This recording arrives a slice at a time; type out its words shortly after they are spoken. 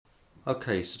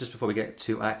Okay, so just before we get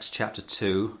to Acts chapter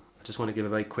 2, I just want to give a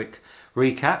very quick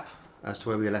recap as to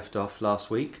where we left off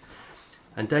last week.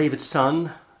 And David's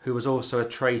son, who was also a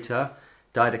traitor,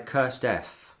 died a cursed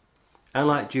death. And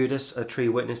like Judas, a tree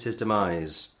witnessed his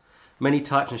demise. Many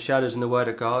types and shadows in the Word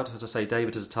of God. As I say,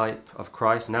 David is a type of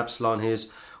Christ, and Absalom,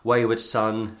 his wayward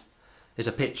son, is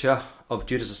a picture of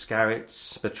Judas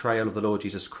Iscariot's betrayal of the Lord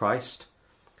Jesus Christ.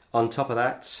 On top of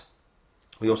that,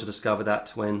 we also discover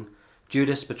that when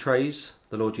Judas betrays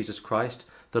the Lord Jesus Christ,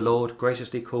 the Lord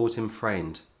graciously calls him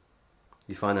friend.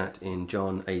 You find that in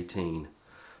John 18.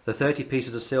 The 30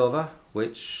 pieces of silver,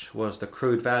 which was the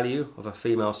crude value of a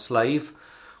female slave,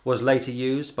 was later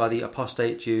used by the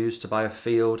apostate Jews to buy a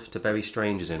field to bury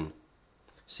strangers in.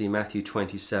 See Matthew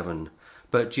 27.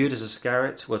 But Judas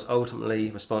Iscariot was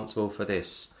ultimately responsible for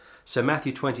this. So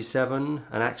Matthew 27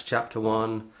 and Acts chapter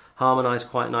 1 harmonise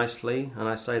quite nicely, and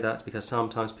I say that because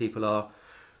sometimes people are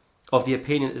of the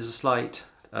opinion there's a slight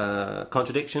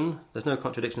contradiction. There's no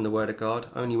contradiction in the Word of God,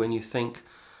 only when you think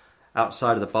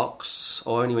outside of the box,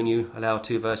 or only when you allow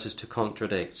two verses to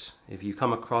contradict. If you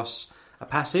come across a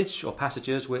passage or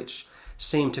passages which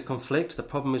seem to conflict, the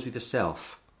problem is with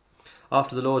yourself.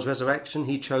 After the Lord's resurrection,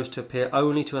 he chose to appear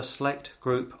only to a select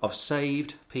group of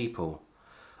saved people,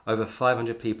 over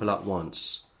 500 people at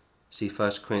once. See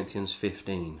 1 Corinthians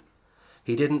 15.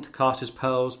 He didn't cast his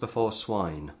pearls before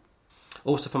swine.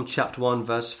 Also from chapter 1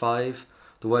 verse 5,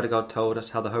 the Word of God told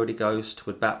us how the Holy Ghost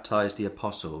would baptize the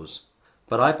apostles.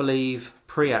 But I believe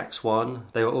pre-Acts 1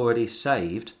 they were already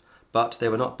saved, but they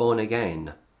were not born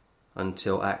again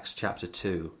until Acts chapter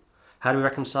 2. How do we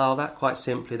reconcile that? Quite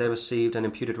simply, they received an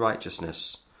imputed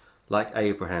righteousness, like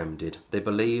Abraham did. They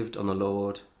believed on the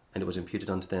Lord, and it was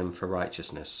imputed unto them for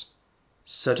righteousness.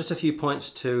 So just a few points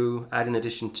to add in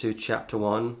addition to chapter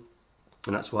 1,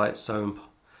 and that's why it's so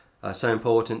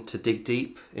important to dig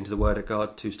deep into the Word of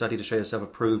God, to study to show yourself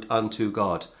approved unto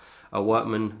God, a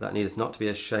workman that needeth not to be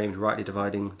ashamed, rightly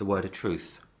dividing the word of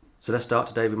truth. So let's start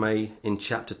today, we may, in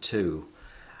chapter 2.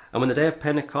 And when the day of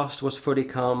Pentecost was fully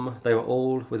come, they were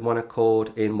all with one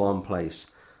accord in one place.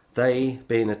 They,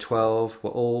 being the 12, were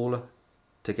all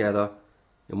together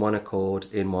in one accord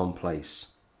in one place.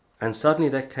 And suddenly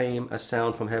there came a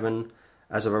sound from heaven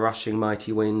as of a rushing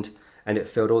mighty wind, and it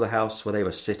filled all the house where they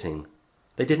were sitting.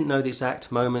 They didn't know the exact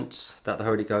moment that the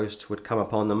Holy Ghost would come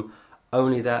upon them,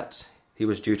 only that he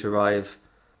was due to arrive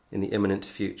in the imminent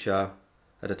future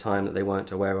at a time that they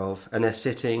weren't aware of. And they're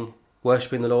sitting,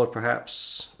 worshipping the Lord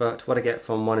perhaps, but what I get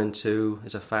from 1 and 2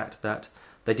 is a fact that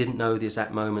they didn't know the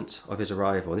exact moment of his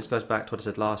arrival. And this goes back to what I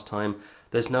said last time.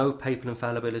 There's no papal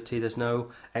infallibility, there's no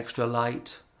extra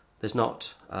light, there's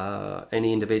not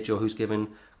any individual who's given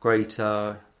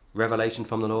greater revelation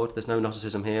from the Lord. There's no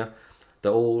Gnosticism here.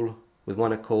 They're all with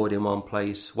one accord in one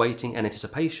place, waiting in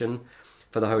anticipation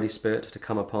for the Holy Spirit to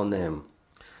come upon them.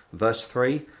 Verse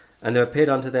 3, and there appeared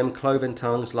unto them cloven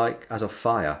tongues like as of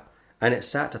fire, and it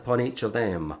sat upon each of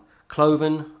them.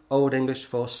 Cloven, Old English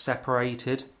for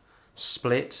separated,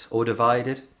 split or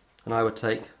divided, and I would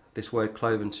take this word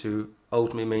cloven to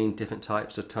ultimately mean different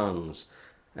types of tongues.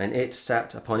 And it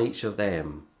sat upon each of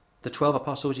them. The 12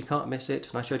 apostles, you can't miss it,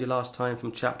 and I showed you last time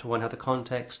from chapter 1 how the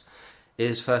context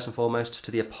is first and foremost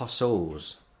to the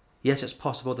apostles. Yes, it's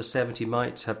possible the 70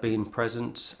 might have been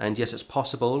present, and yes, it's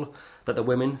possible that the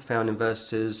women found in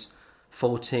verses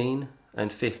 14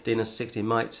 and 15 and 16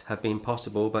 might have been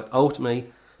possible, but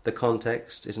ultimately the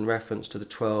context is in reference to the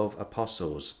 12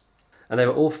 apostles. And they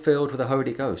were all filled with the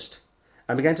Holy Ghost,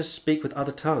 and began to speak with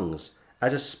other tongues,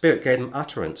 as a Spirit gave them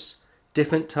utterance,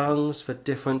 different tongues for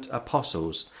different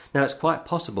apostles. Now it's quite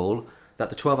possible that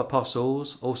the 12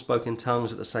 apostles all spoke in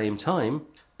tongues at the same time,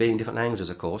 being different languages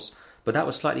of course, but that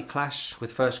would slightly clash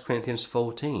with 1 Corinthians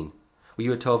 14, where you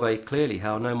were told very clearly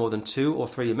how no more than 2 or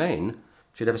 3 men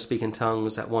should ever speak in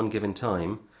tongues at one given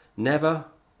time, never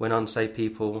when unsaved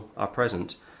people are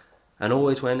present, and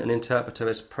always when an interpreter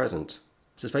is present.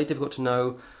 So it's very difficult to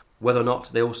know whether or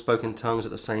not they all spoke in tongues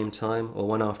at the same time or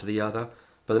one after the other,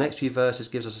 but the next few verses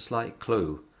gives us a slight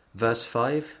clue. Verse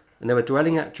 5, and they were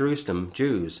dwelling at Jerusalem,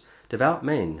 Jews, devout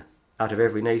men out of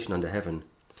every nation under heaven.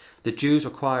 The Jews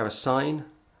require a sign,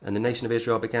 and the nation of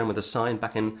Israel began with a sign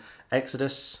back in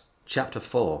Exodus chapter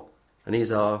 4. And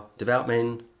these are devout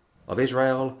men of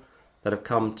Israel that have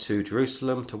come to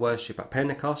Jerusalem to worship at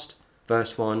Pentecost.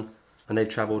 Verse 1, and they've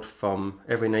travelled from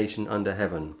every nation under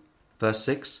heaven. Verse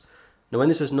 6, now when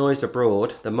this was noised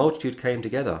abroad, the multitude came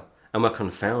together and were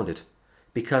confounded,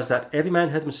 because that every man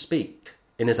heard them speak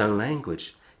in his own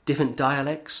language, different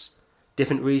dialects,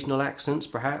 different regional accents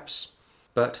perhaps,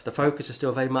 but the focus is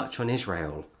still very much on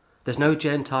Israel. There's no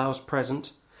Gentiles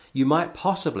present. You might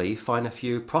possibly find a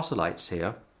few proselytes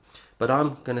here, but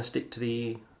I'm going to stick to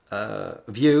the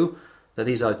view that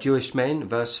these are Jewish men,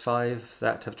 verse 5,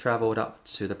 that have travelled up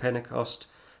to the Pentecost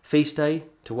feast day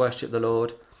to worship the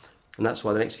Lord. And that's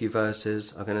why the next few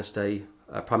verses are going to stay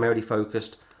primarily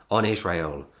focused on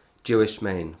Israel, Jewish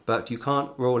men. But you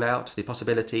can't rule out the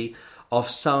possibility of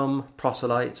some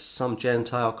proselytes, some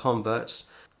Gentile converts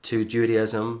to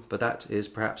Judaism, but that is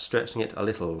perhaps stretching it a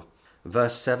little.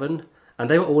 Verse 7, and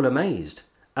they were all amazed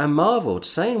and marvelled,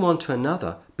 saying one to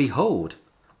another, Behold,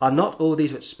 are not all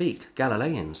these which speak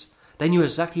Galileans? They knew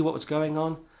exactly what was going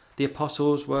on. The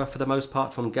apostles were for the most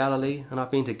part from Galilee, and I've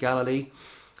been to Galilee,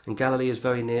 and Galilee is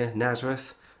very near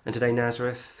Nazareth, and today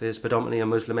Nazareth is predominantly a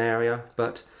Muslim area,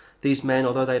 but these men,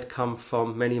 although they had come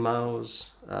from many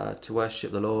miles to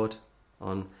worship the Lord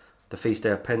on the feast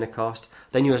day of Pentecost,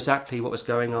 they knew exactly what was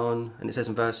going on. And it says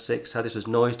in verse 6 how this was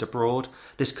noised abroad.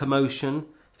 This commotion,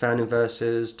 found in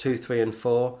verses 2, 3 and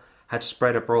 4, had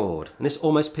spread abroad. And this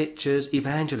almost pictures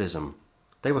evangelism.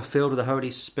 They were filled with the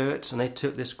Holy Spirit, and they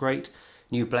took this great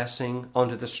new blessing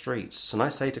onto the streets. And I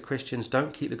say to Christians,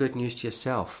 don't keep the good news to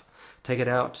yourself. Take it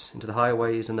out into the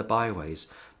highways and the byways.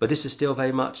 But this is still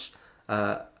very much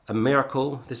a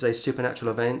miracle. This is a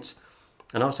supernatural event.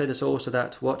 And I'll say this also,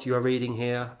 that what you are reading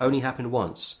here only happened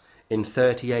once, in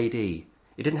 30 AD.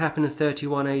 It didn't happen in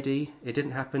 31 AD. It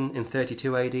didn't happen in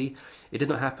 32 AD. It did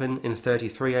not happen in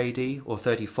 33 AD, or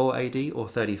 34 AD, or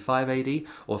 35 AD,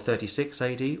 or 36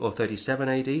 AD, or 37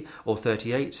 AD, or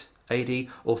 38 AD,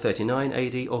 or 39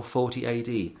 AD, or 40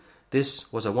 AD.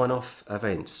 This was a one-off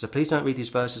event. So please don't read these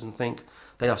verses and think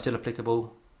they are still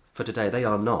applicable for today. They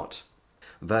are not.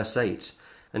 Verse 8,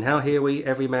 and how hear we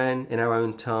every man in our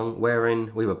own tongue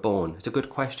wherein we were born? It's a good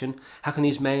question. How can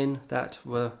these men that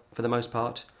were, for the most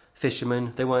part,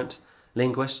 fishermen, they weren't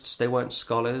linguists, they weren't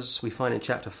scholars. We find in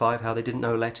chapter 5 how they didn't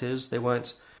know letters. They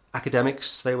weren't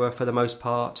academics. They were, for the most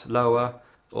part, lower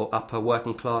or upper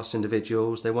working class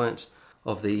individuals. They weren't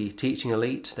of the teaching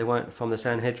elite. They weren't from the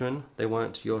Sanhedrin. They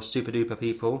weren't your super duper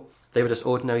people. They were just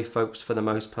ordinary folks for the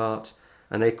most part.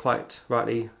 And they quite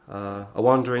rightly are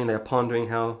wondering, they are pondering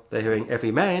how they're hearing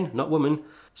every man, not woman,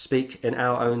 speak in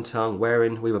our own tongue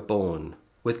wherein we were born.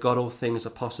 With God all things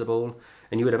are possible.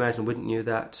 And you would imagine, wouldn't you,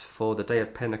 that for the day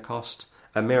of Pentecost,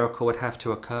 a miracle would have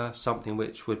to occur, something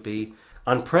which would be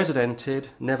unprecedented,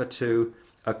 never to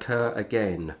occur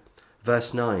again.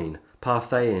 Verse 9,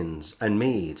 Parthians and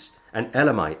Medes and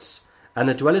Elamites, and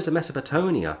the dwellers of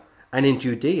Mesopotamia, and in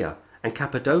Judea and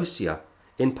Cappadocia,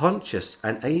 in Pontus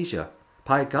and Asia,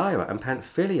 Phrygia and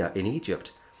Pamphylia in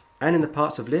Egypt, and in the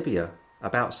parts of Libya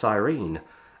about Cyrene,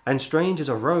 and strangers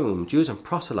of Rome, Jews and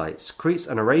proselytes, Cretes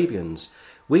and Arabians,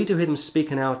 we do hear them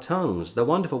speak in our tongues the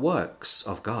wonderful works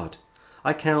of God.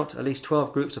 I count at least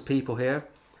 12 groups of people here,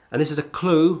 and this is a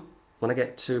clue when I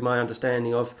get to my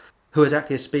understanding of who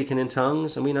exactly is speaking in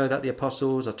tongues. And we know that the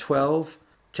apostles are 12,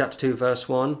 chapter 2 verse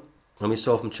 1, and we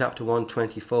saw from chapter 1,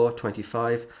 24,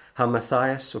 25, how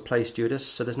Matthias replaced Judas.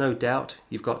 So there's no doubt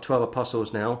you've got 12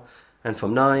 apostles now. And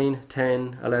from 9,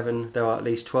 10, 11, there are at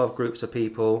least 12 groups of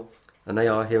people, and they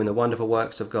are hearing the wonderful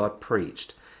works of God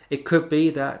preached. It could be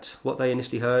that what they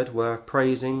initially heard were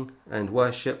praising and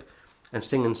worship and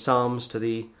singing psalms to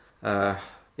the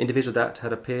individual that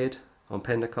had appeared on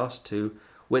Pentecost to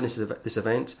witness this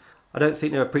event. I don't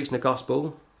think they were preaching the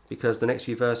gospel, because the next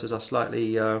few verses are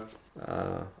slightly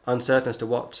uncertain as to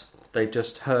what they've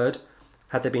just heard.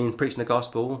 Had they been preaching the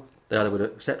gospel, they either would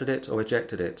have accepted it or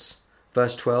rejected it.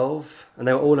 Verse 12, and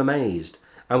they were all amazed,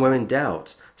 and were in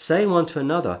doubt, saying one to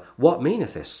another, What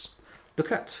meaneth this? Look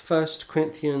at 1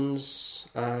 Corinthians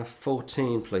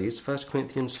 14, please. 1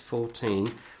 Corinthians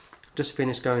 14. Just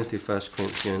finished going through 1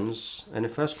 Corinthians, and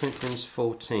in 1 Corinthians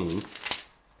 14,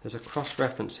 there's a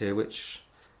cross-reference here which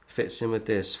fits in with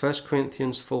this. 1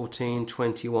 Corinthians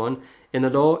 14:21. In the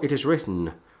law it is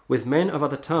written, With men of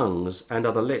other tongues and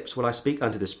other lips will I speak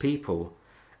unto this people.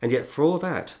 And yet for all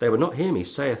that they will not hear me,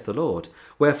 saith the Lord.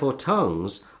 Wherefore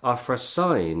tongues are for a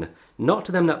sign, not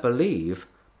to them that believe,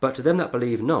 but to them that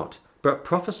believe not. But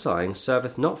prophesying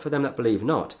serveth not for them that believe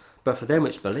not, but for them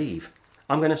which believe.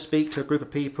 I'm going to speak to a group of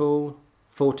people,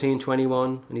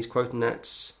 14:21, and he's quoting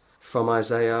that from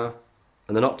Isaiah.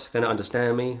 And they're not going to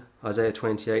understand me, Isaiah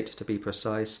 28 to be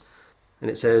precise.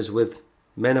 And it says, With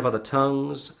men of other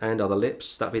tongues and other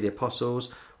lips, that be the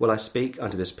apostles, will I speak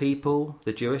unto this people,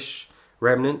 the Jewish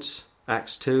remnant,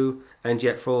 Acts 2, and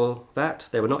yet for all that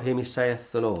they will not hear me,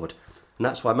 saith the Lord. And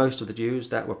that's why most of the Jews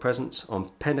that were present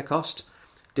on Pentecost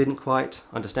didn't quite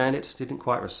understand it, didn't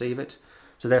quite receive it.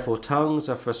 So therefore tongues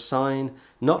are for a sign,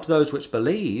 not to those which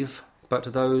believe, but to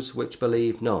those which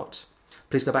believe not.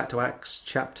 Please go back to Acts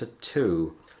chapter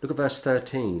 2. Look at verse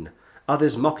 13.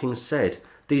 Others mocking said,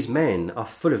 These men are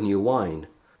full of new wine.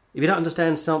 If you don't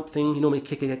understand something, you normally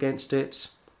kick against it,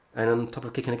 and on top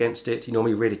of kicking against it, you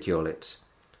normally ridicule it.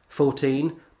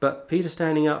 14, but Peter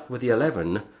standing up with the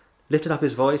 11, lifted up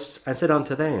his voice and said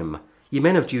unto them, Ye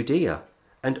men of Judea,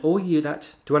 and all ye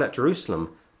that dwell at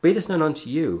Jerusalem, be this known unto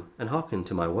you, and hearken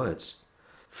to my words.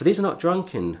 For these are not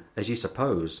drunken, as ye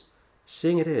suppose,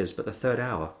 seeing it is but the 3rd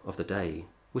hour of the day,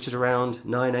 which is around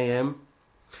 9 a.m.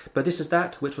 But this is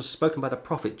that which was spoken by the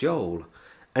prophet Joel.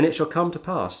 And it shall come to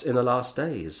pass in the last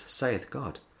days, saith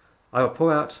God, I will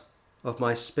pour out of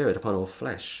my spirit upon all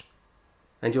flesh.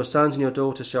 And your sons and your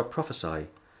daughters shall prophesy,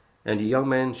 and your young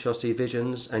men shall see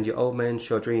visions, and your old men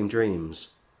shall dream dreams.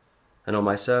 And on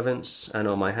my servants and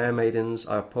on my handmaidens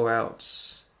I will pour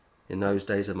out in those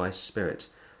days of my spirit,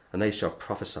 and they shall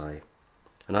prophesy.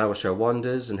 And I will show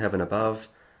wonders in heaven above,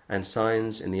 and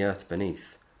signs in the earth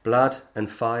beneath, blood and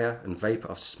fire and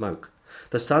vapour of smoke.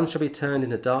 The sun shall be turned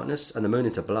into darkness, and the moon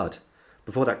into blood,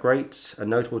 before that great and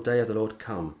notable day of the Lord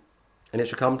come. And it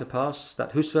shall come to pass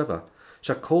that whosoever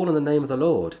shall call on the name of the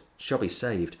Lord shall be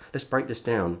saved. Let's break this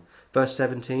down. Verse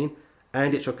 17,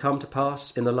 and it shall come to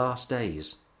pass in the last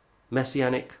days.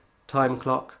 Messianic, time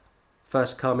clock,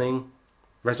 first coming,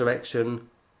 resurrection,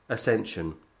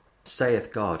 ascension.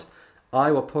 Saith God,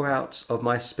 I will pour out of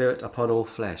my spirit upon all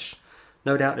flesh.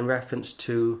 No doubt in reference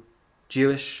to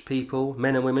Jewish people,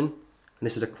 men and women. And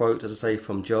this is a quote, as I say,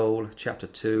 from Joel chapter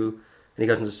 2. And he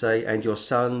goes on to say, and your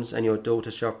sons and your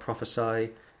daughters shall prophesy,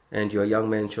 and your young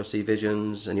men shall see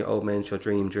visions, and your old men shall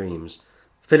dream dreams.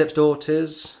 Philip's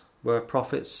daughters were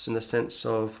prophets in the sense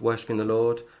of worshipping the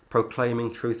Lord,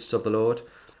 proclaiming truths of the Lord.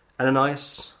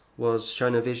 Ananias was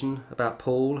shown a vision about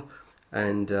Paul,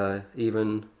 and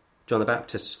even John the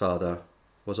Baptist's father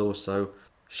was also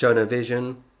shown a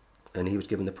vision, and he was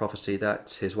given the prophecy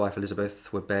that his wife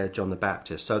Elizabeth would bear John the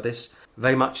Baptist. So this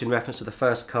very much in reference to the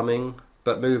first coming,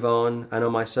 but move on, and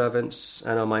on my servants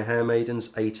and on my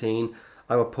handmaidens, 18,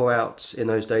 I will pour out in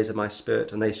those days of my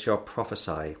spirit, and they shall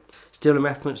prophesy. Still in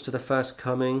reference to the first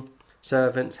coming,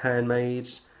 servants,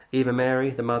 handmaids, even Mary,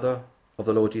 the mother of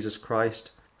the Lord Jesus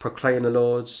Christ, proclaimed the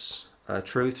Lord's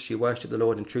truth. She worshipped the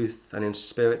Lord in truth and in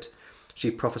spirit.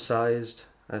 She prophesied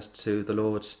as to the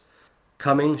Lord's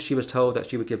coming. She was told that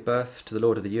she would give birth to the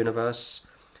Lord of the universe.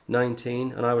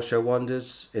 19, and I will show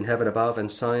wonders in heaven above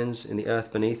and signs in the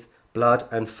earth beneath, blood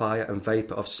and fire and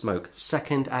vapour of smoke.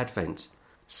 Second advent,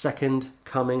 second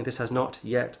coming. This has not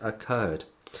yet occurred.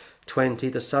 20,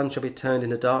 the sun shall be turned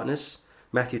into darkness.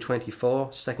 Matthew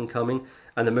 24, second coming,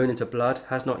 and the moon into blood,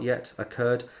 has not yet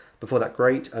occurred before that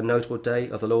great and notable day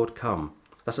of the Lord come.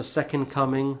 That's a second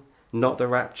coming, not the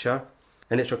rapture.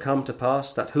 And it shall come to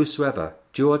pass that whosoever,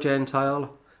 Jew or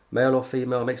Gentile, male or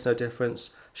female, makes no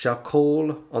difference, shall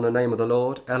call on the name of the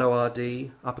Lord,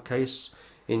 L-O-R-D, uppercase,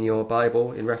 in your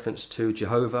Bible in reference to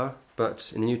Jehovah,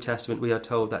 but in the New Testament we are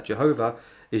told that Jehovah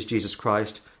is Jesus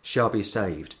Christ, shall be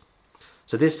saved.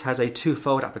 So this has a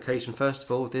twofold application. First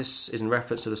of all, this is in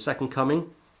reference to the second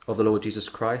coming of the Lord Jesus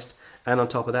Christ, and on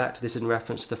top of that, this is in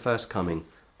reference to the first coming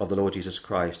of the Lord Jesus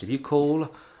Christ. If you call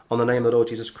on the name of the Lord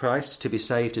Jesus Christ to be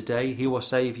saved today, he will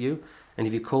save you. And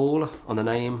if you call on the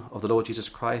name of the Lord Jesus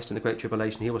Christ in the Great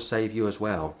Tribulation, he will save you as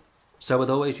well. So with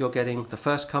always, you're getting the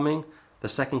first coming, the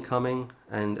second coming,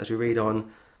 and as we read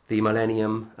on, the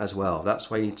millennium as well. That's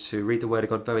why you need to read the Word of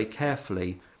God very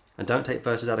carefully and don't take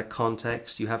verses out of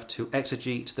context. You have to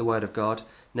exegete the Word of God,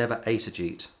 never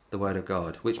eisegete the Word of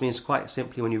God, which means quite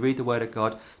simply when you read the Word of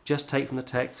God, just take from the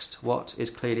text what is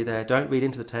clearly there. Don't read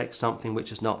into the text something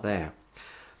which is not there.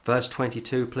 Verse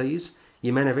 22, please.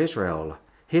 Ye men of Israel,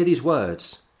 hear these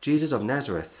words, Jesus of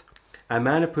Nazareth, a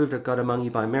man approved of God among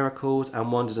you by miracles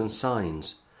and wonders and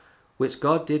signs, which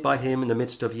God did by him in the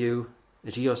midst of you,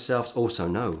 as ye yourselves also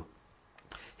know.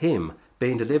 Him,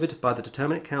 being delivered by the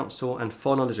determinate counsel and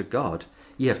foreknowledge of God,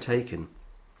 ye have taken,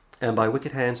 and by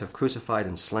wicked hands have crucified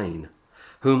and slain,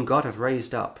 whom God hath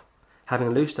raised up, having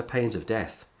loosed the pains of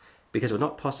death, because it was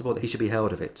not possible that he should be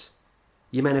held of it.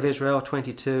 Ye men of Israel,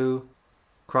 22,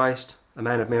 Christ, a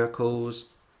man of miracles,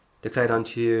 declared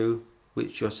unto you,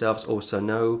 which yourselves also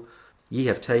know, ye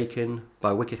have taken,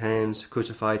 by wicked hands,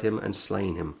 crucified him and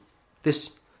slain him.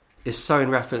 This is so in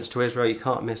reference to Israel, you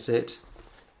can't miss it.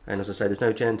 And as I say, there's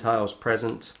no Gentiles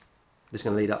present. This is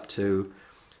going to lead up to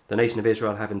the nation of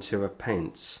Israel having to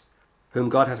repent. Whom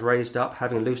God hath raised up,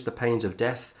 having loosed the pains of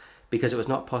death, because it was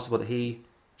not possible that he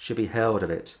should be held of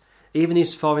it. Even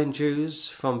these foreign Jews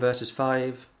from verses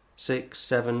 5, 6,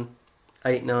 7,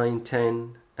 8, 9,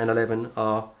 10 and 11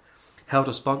 are held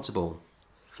responsible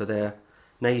for their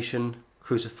nation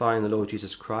crucifying the Lord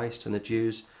Jesus Christ, and the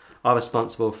Jews are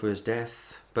responsible for his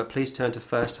death. But please turn to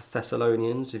 1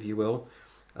 Thessalonians, if you will,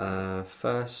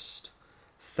 First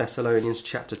Thessalonians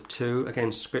chapter 2,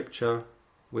 again scripture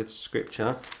with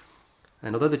scripture.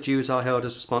 And although the Jews are held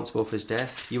as responsible for his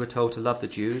death, you were told to love the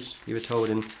Jews. You were told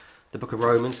in the book of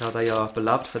Romans how they are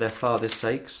beloved for their father's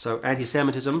sakes. So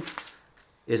anti-Semitism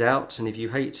is out, and if you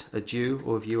hate a Jew,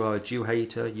 or if you are a Jew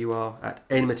hater, you are at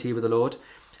enmity with the Lord.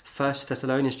 First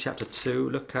Thessalonians chapter 2,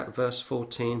 look at verse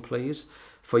 14, please.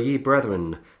 For ye,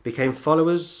 brethren, became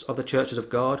followers of the churches of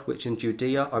God, which in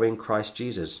Judea are in Christ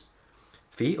Jesus.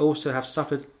 For ye also have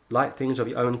suffered like things of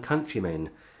your own countrymen,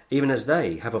 even as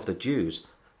they have of the Jews,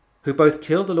 who both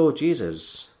killed the Lord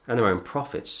Jesus and their own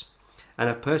prophets, and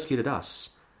have persecuted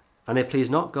us. And they please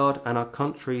not God, and are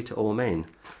contrary to all men,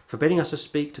 forbidding us to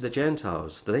speak to the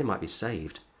Gentiles, that they might be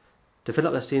saved, to fill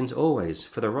up their sins always,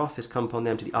 for the wrath is come upon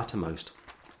them to the uttermost.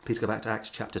 Please go back to Acts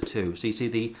chapter 2. So you see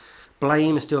the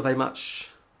blame is still very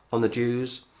much on the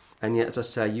Jews, and yet, as I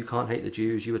say, you can't hate the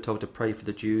Jews. You were told to pray for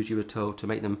the Jews. You were told to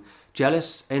make them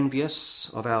jealous, envious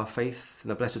of our faith in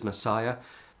the blessed Messiah,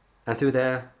 and through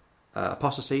their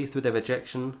apostasy, through their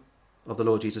rejection of the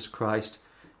Lord Jesus Christ,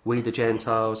 we the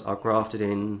Gentiles are grafted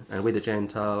in, and we the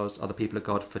Gentiles are the people of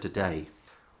God for today.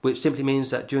 Which simply means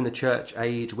that during the church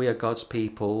age, we are God's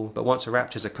people, but once a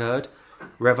rapture has occurred,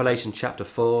 Revelation chapter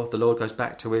 4, the Lord goes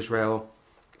back to Israel,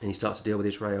 and he starts to deal with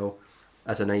Israel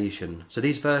as a nation. So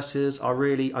these verses are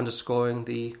really underscoring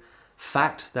the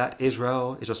fact that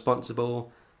Israel is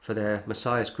responsible for their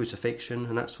Messiah's crucifixion,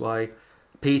 and that's why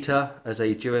Peter, as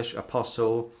a Jewish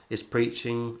apostle, is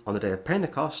preaching on the day of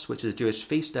Pentecost, which is a Jewish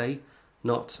feast day,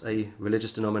 not a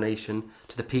religious denomination,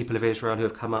 to the people of Israel who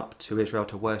have come up to Israel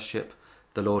to worship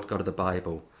the Lord God of the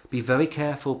Bible. Be very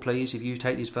careful, please, if you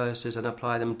take these verses and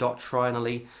apply them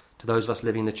doctrinally to those of us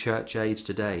living in the church age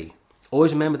today.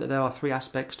 Always remember that there are three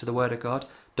aspects to the Word of God: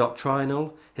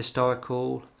 doctrinal,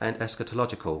 historical, and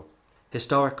eschatological.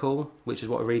 Historical, which is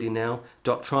what we're reading now;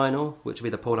 doctrinal, which will be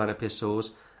the Pauline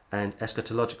epistles; and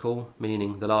eschatological,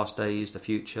 meaning the last days, the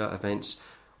future events,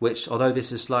 which, although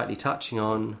this is slightly touching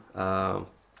on,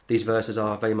 these verses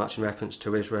are very much in reference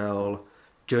to Israel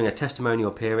during a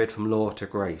testimonial period from law to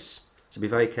grace. So be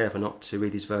very careful not to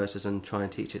read these verses and try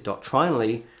and teach it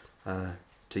doctrinally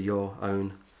to your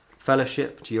own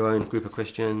fellowship, to your own group of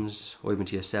Christians, or even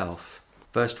to yourself.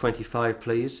 Verse 25,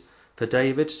 please. For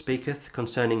David speaketh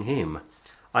concerning him,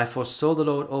 I foresaw the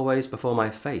Lord always before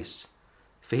my face.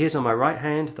 For he is on my right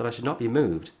hand, that I should not be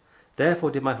moved.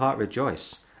 Therefore did my heart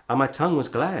rejoice, and my tongue was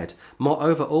glad.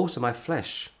 Moreover also my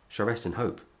flesh shall rest in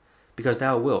hope. Because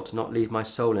thou wilt not leave my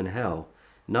soul in hell,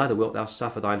 neither wilt thou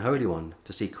suffer thine Holy One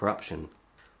to see corruption.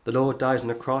 The Lord dies on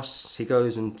the cross, he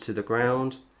goes into the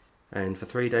ground, and for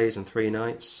 3 days and 3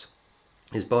 nights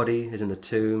his body is in the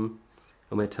tomb,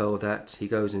 and we're told that he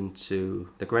goes into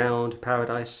the ground,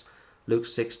 paradise, Luke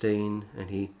 16, and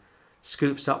he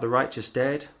scoops up the righteous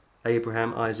dead,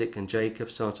 Abraham, Isaac and Jacob,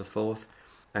 so on and so forth,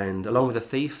 and along with the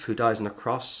thief who dies on the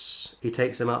cross, he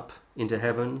takes them up into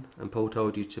heaven. And Paul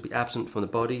told you to be absent from the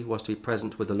body was to be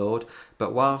present with the Lord,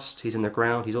 but whilst he's in the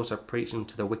ground, he's also preaching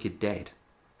to the wicked dead.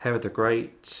 Herod the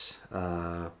Great,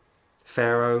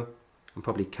 Pharaoh, and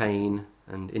probably Cain,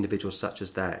 and individuals such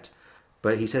as that.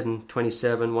 But he says in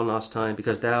 27, one last time,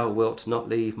 because thou wilt not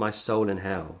leave my soul in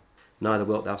hell, neither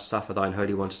wilt thou suffer thine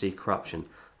Holy One to see corruption.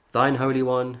 Thine Holy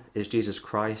One is Jesus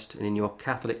Christ, and in your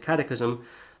Catholic Catechism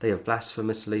they have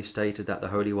blasphemously stated that the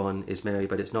Holy One is Mary,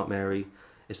 but it's not Mary,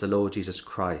 it's the Lord Jesus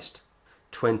Christ.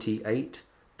 28.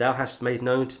 Thou hast made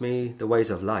known to me the ways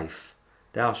of life.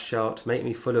 Thou shalt make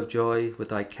me full of joy with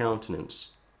thy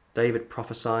countenance. David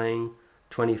prophesying.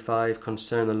 25.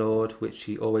 Concerning the Lord, which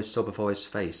he always saw before his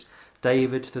face.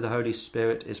 David, through the Holy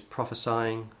Spirit, is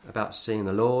prophesying about seeing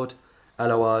the Lord.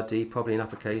 L-O-R-D, probably in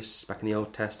uppercase, back in the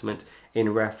Old Testament,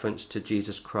 in reference to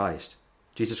Jesus Christ.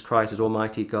 Jesus Christ is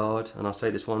Almighty God, and I'll say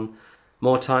this one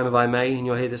more time if I may, and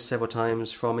you'll hear this several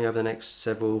times from me over the next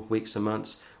several weeks and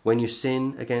months. When you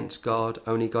sin against God,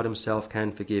 only God himself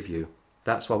can forgive you.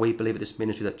 That's why we believe at this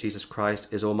ministry that Jesus Christ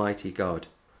is Almighty God.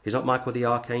 He's not Michael the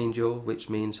Archangel, which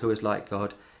means who is like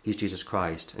God. He's Jesus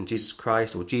Christ. And Jesus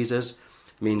Christ, or Jesus,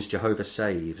 means Jehovah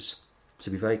saves.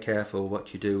 So be very careful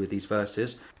what you do with these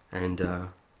verses, and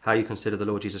how you consider the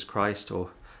Lord Jesus Christ, or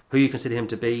who you consider him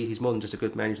to be. He's more than just a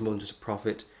good man, he's more than just a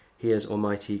prophet. He is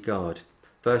Almighty God.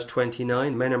 Verse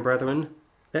 29, Men and brethren,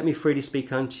 let me freely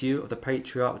speak unto you of the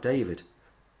patriarch David,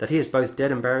 that he is both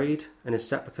dead and buried, and his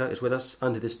sepulchre is with us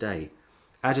unto this day,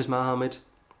 as is Muhammad,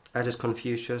 as is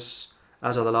Confucius,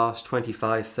 as are the last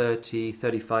 25, 30,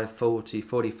 35, 40,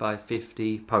 45,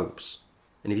 50 popes.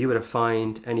 And if you were to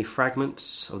find any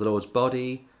fragments of the Lord's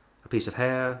body, a piece of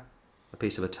hair, a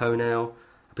piece of a toenail,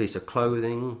 a piece of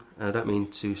clothing. And I don't mean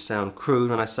to sound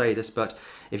crude when I say this, but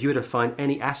if you were to find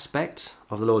any aspect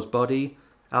of the Lord's body,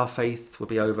 our faith would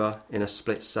be over in a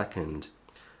split second.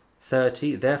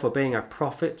 30, therefore being a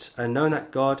prophet, and knowing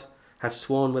that God had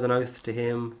sworn with an oath to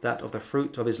him that of the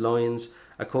fruit of his loins,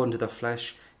 according to the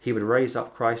flesh, he would raise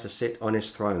up Christ to sit on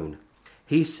his throne.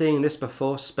 He, seeing this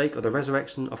before, spake of the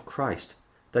resurrection of Christ,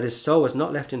 that his soul was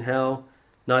not left in hell,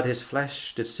 neither his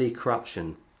flesh did see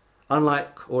corruption.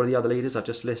 Unlike all of the other leaders I've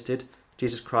just listed,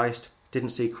 Jesus Christ didn't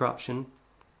see corruption.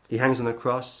 He hangs on the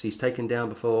cross, he's taken down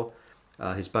before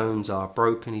his bones are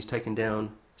broken, he's taken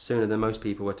down sooner than most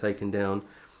people were taken down.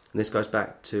 And this goes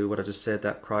back to what I just said,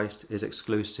 that Christ is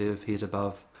exclusive, he is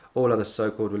above all other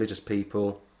so-called religious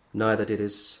people. Neither did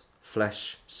his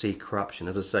flesh see corruption.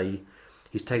 As I say,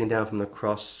 he's taken down from the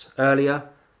cross earlier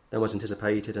than was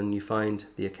anticipated, and you find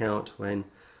the account when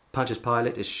Pontius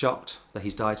Pilate is shocked that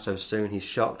he's died so soon. He's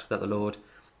shocked that the Lord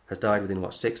has died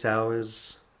within, 6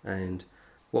 hours? And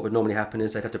what would normally happen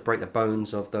is they'd have to break the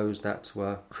bones of those that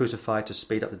were crucified to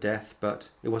speed up the death, but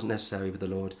it wasn't necessary with the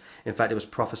Lord. In fact, it was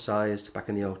prophesied back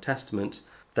in the Old Testament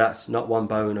that not one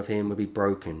bone of him would be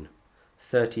broken.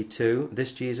 32,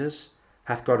 this Jesus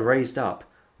hath God raised up,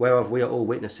 whereof we are all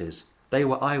witnesses. They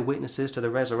were eyewitnesses to the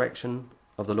resurrection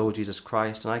of the Lord Jesus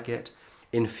Christ, and I get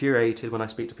infuriated when I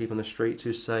speak to people on the streets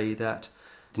who say that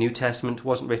the New Testament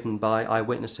wasn't written by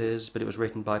eyewitnesses, but it was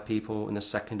written by people in the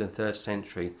 2nd and 3rd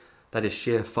century. That is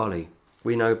sheer folly.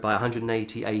 We know by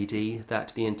 180 AD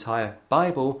that the entire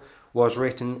Bible was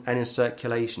written and in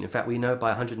circulation. In fact, we know by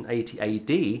 180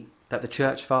 AD that the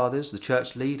church fathers, the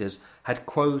church leaders, had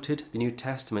quoted the New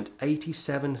Testament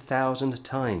 87,000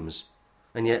 times.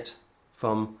 And yet,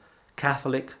 from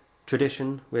Catholic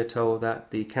tradition, we're told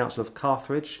that the Council of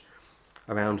Carthage,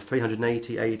 around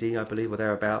 380 AD, I believe, or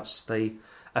thereabouts, they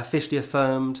officially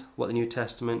affirmed what the New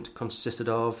Testament consisted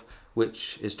of,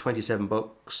 which is 27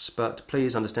 books. But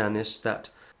please understand this, that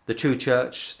the true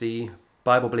church, the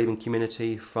Bible-believing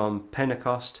community from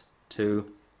Pentecost to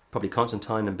probably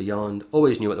Constantine and beyond,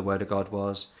 always knew what the Word of God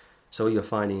was. So what you're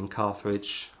finding in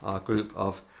Carthage are a group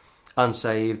of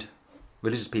unsaved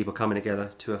religious people coming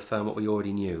together to affirm what we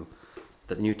already knew,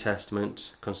 that the New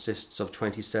Testament consists of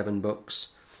 27 books.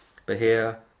 But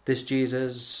here, this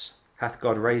Jesus hath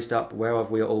God raised up,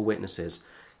 whereof we are all witnesses.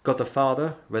 God the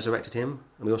Father resurrected him,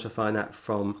 and we also find that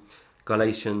from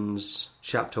Galatians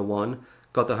chapter 1.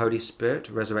 God the Holy Spirit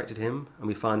resurrected him, and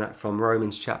we find that from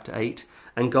Romans chapter 8.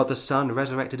 And God the Son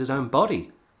resurrected his own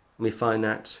body, and we find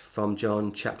that from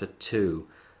John chapter 2.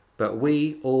 But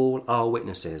we all are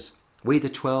witnesses. We the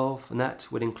 12, and that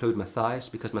would include Matthias,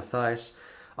 because Matthias,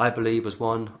 I believe, was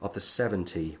one of the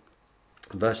 70.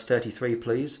 Verse 33,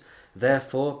 please.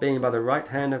 Therefore, being by the right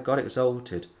hand of God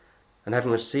exalted, and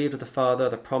having received of the Father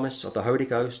the promise of the Holy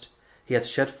Ghost, he hath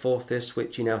shed forth this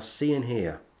which ye now see and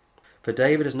hear. For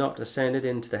David is not ascended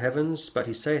into the heavens, but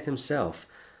he saith himself,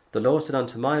 The Lord said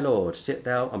unto my Lord, Sit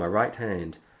thou on my right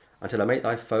hand, until I make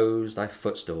thy foes thy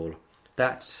footstool.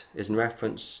 That is in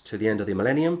reference to the end of the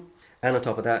millennium. And on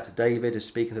top of that, David is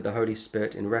speaking to the Holy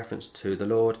Spirit in reference to the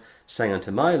Lord, saying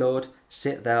unto my Lord,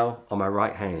 Sit thou on my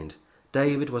right hand.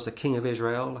 David was the king of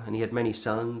Israel, and he had many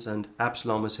sons, and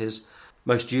Absalom was his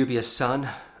most dubious son,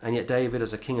 and yet David,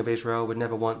 as a king of Israel, would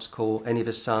never once call any of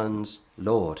his sons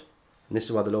Lord. And this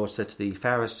is why the Lord said to the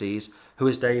Pharisees, who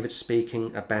is David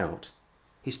speaking about?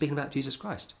 He's speaking about Jesus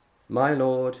Christ. My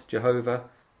Lord Jehovah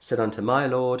said unto my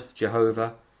Lord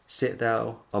Jehovah, Sit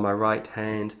thou on my right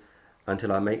hand,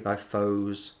 until I make thy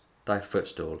foes thy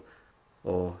footstool.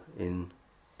 Or in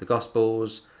the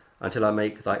Gospels, until I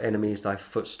make thy enemies thy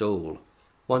footstool.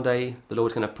 One day the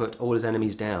Lord's going to put all his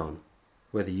enemies down,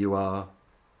 whether you are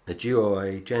a Jew or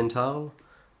a Gentile,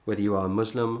 whether you are a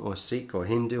Muslim or a Sikh or a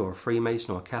Hindu or a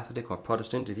Freemason or a Catholic or a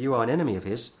Protestant. If you are an enemy of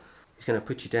his, he's going to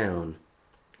put you down.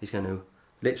 He's going to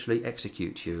literally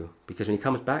execute you, because when he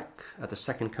comes back at the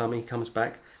second coming, he comes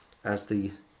back as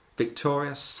the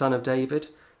victorious Son of David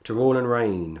to rule and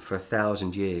reign for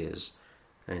 1,000 years.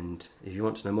 And if you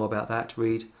want to know more about that,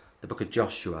 read the book of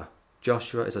Joshua.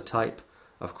 Joshua is a type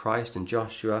of Christ, and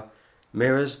Joshua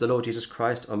mirrors the Lord Jesus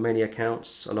Christ on many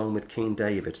accounts, along with King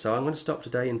David. So I'm going to stop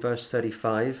today in verse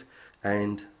 35,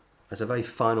 and as a very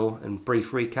final and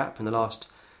brief recap in the last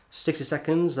 60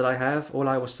 seconds that I have, all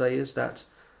I will say is that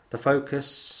the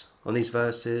focus on these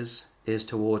verses is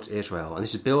towards Israel, and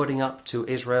this is building up to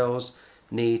Israel's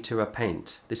need to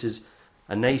repent. This is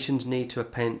a nation's need to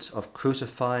repent of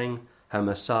crucifying her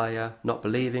Messiah, not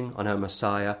believing on her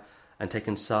Messiah, and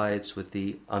taking sides with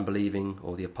the unbelieving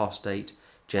or the apostate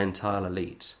Gentile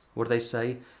elite. What do they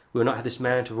say? We will not have this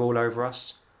man to rule over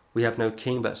us. We have no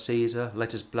king but Caesar.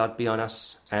 Let his blood be on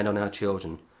us and on our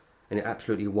children. and it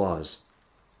absolutely was.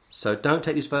 So don't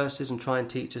take these verses and try and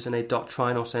teach us in a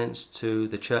doctrinal sense to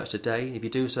the church today. If you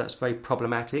do so, that's very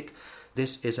problematic.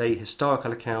 This is a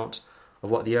historical account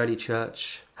of what the early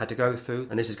church had to go through,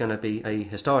 and this is going to be a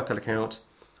historical account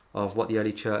of what the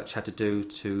early church had to do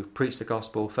to preach the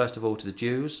gospel, first of all to the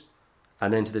Jews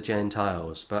and then to the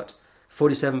Gentiles. But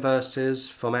 47 verses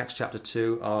from Acts chapter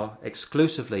 2 are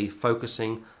exclusively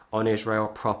focusing on Israel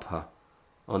proper,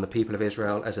 on the people of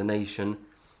Israel as a nation,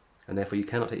 and therefore you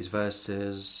cannot take these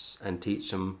verses and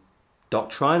teach them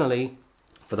doctrinally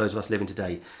for those of us living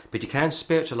today. But you can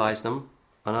spiritualize them,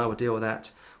 and I will deal with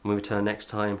that when we return next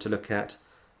time to look at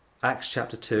Acts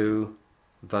chapter 2,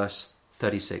 verse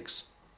 36.